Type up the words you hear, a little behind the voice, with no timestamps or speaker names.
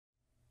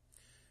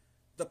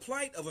The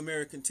plight of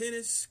American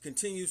tennis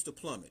continues to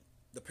plummet.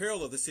 The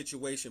peril of the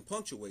situation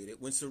punctuated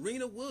when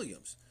Serena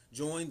Williams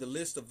joined the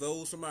list of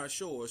those from our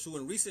shores who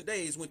in recent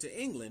days went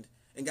to England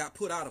and got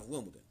put out of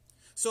Wimbledon.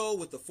 So,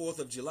 with the 4th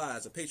of July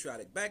as a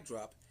patriotic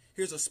backdrop,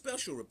 here's a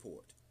special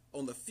report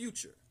on the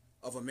future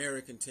of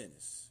American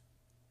tennis.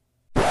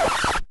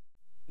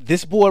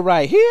 This boy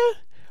right here,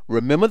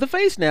 remember the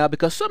face now,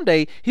 because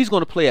someday he's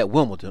going to play at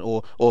Wimbledon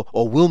or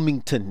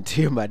Wilmington, to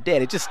hear my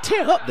daddy just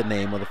tear up the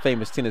name of the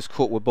famous tennis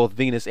court where both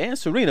Venus and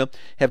Serena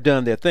have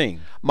done their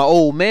thing. My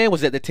old man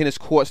was at the tennis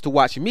courts to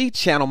watch me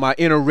channel my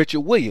inner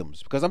Richard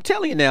Williams, because I'm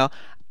telling you now,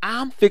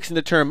 I'm fixing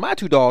to turn my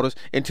two daughters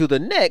into the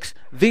next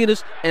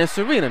Venus and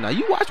Serena. Now,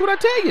 you watch what I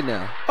tell you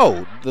now.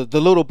 Oh,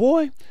 the little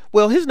boy?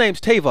 Well, his name's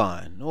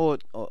Tavon, or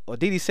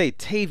did he say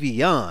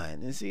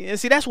Tavion? And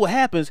see, that's what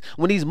happens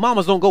when these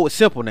mamas don't go with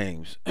simple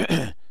names.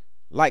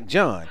 Like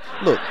John.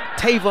 Look,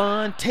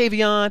 Tavon,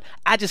 Tavion,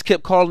 I just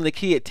kept calling the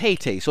kid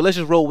Tay-Tay, so let's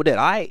just roll with that,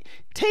 all right?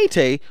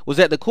 Tay-Tay was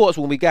at the courts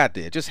when we got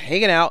there, just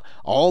hanging out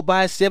all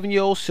by his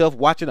 7-year-old self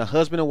watching a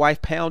husband and wife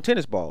pound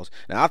tennis balls.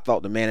 Now, I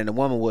thought the man and the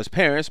woman was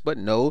parents, but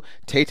no,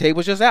 Tay-Tay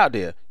was just out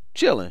there,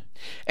 chilling.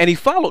 And he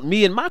followed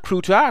me and my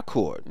crew to our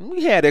court.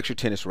 We had extra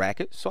tennis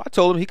rackets, so I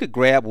told him he could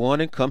grab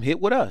one and come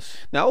hit with us.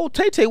 Now, old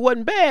Tay-Tay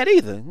wasn't bad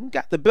either. He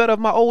got the better of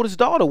my oldest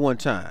daughter one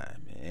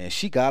time, and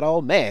she got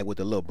all mad with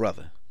the little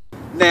brother.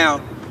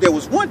 Now, there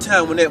was one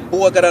time when that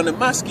boy got under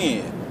my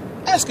skin,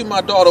 asking my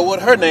daughter what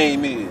her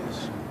name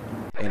is.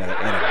 And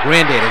a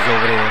granddaddy's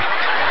over there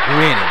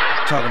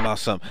grinning, talking about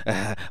something.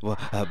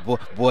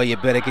 Boy, you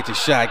better get your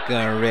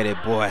shotgun ready,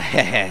 boy.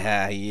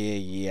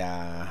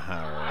 yeah,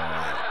 all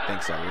right.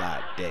 Thanks a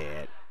lot,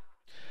 Dad.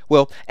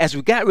 Well, as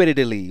we got ready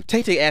to leave,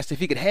 Tay-Tay asked if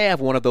he could have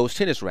one of those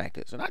tennis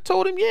rackets. And I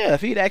told him, yeah,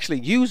 if he'd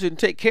actually use it and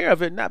take care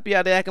of it and not be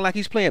out there acting like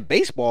he's playing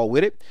baseball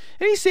with it.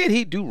 And he said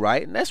he'd do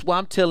right. And that's why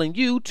I'm telling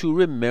you to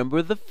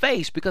remember the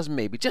face. Because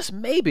maybe, just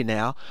maybe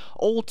now,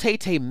 old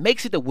Tay-Tay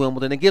makes it to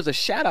Wimbledon and gives a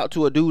shout out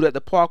to a dude at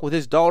the park with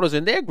his daughters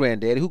and their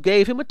granddaddy who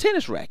gave him a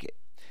tennis racket.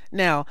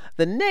 Now,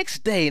 the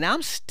next day, and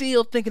I'm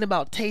still thinking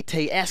about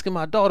Tay-Tay asking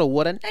my daughter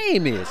what her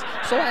name is.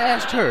 So I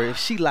asked her if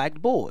she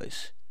liked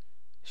boys.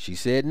 She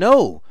said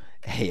no.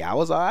 Hey, I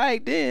was all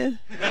right then.